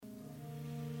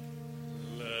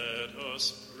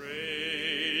us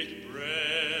break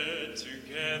bread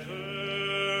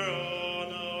together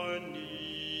on our knees.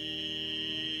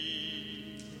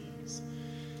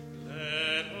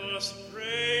 Let us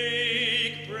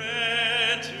break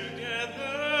bread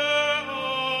together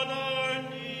on our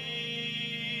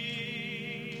knees.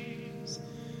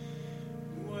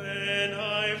 When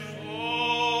I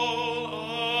fall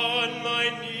on my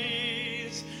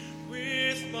knees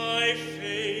with my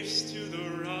face to the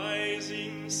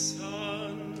rising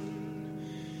sun,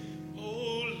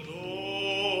 O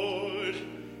Lord,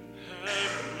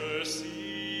 have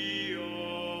mercy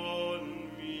on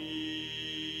me.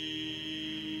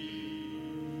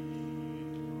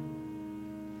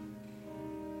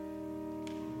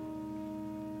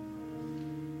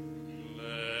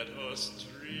 Let us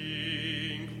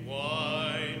drink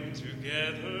wine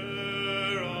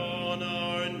together on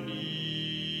our knees.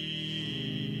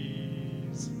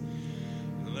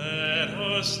 Let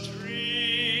us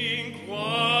drink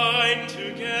wine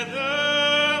together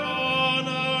on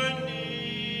our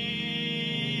knees.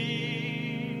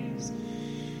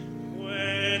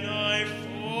 When I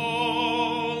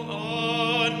fall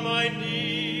on my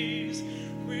knees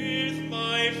with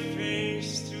my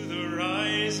face to the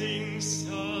rising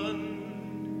sun,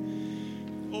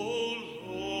 O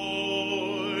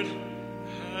Lord,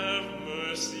 have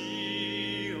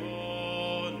mercy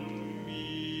on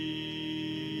me.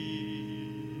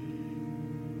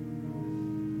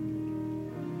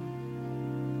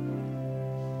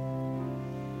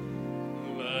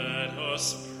 Let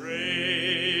us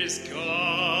praise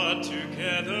God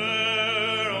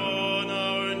together on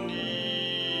our knees.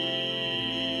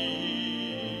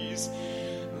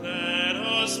 Let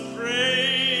us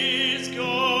praise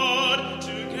God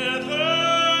together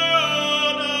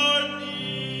on our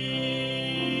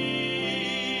knees.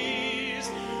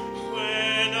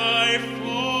 When I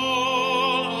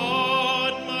fall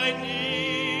on my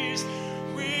knees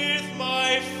with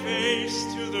my face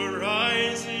to the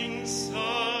rising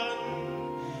sun,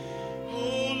 O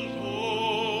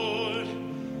Lord,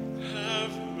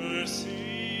 have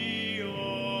mercy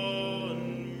on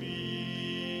me.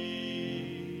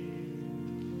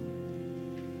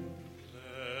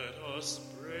 Let us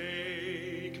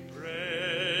break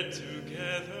bread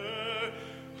together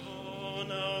on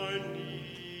our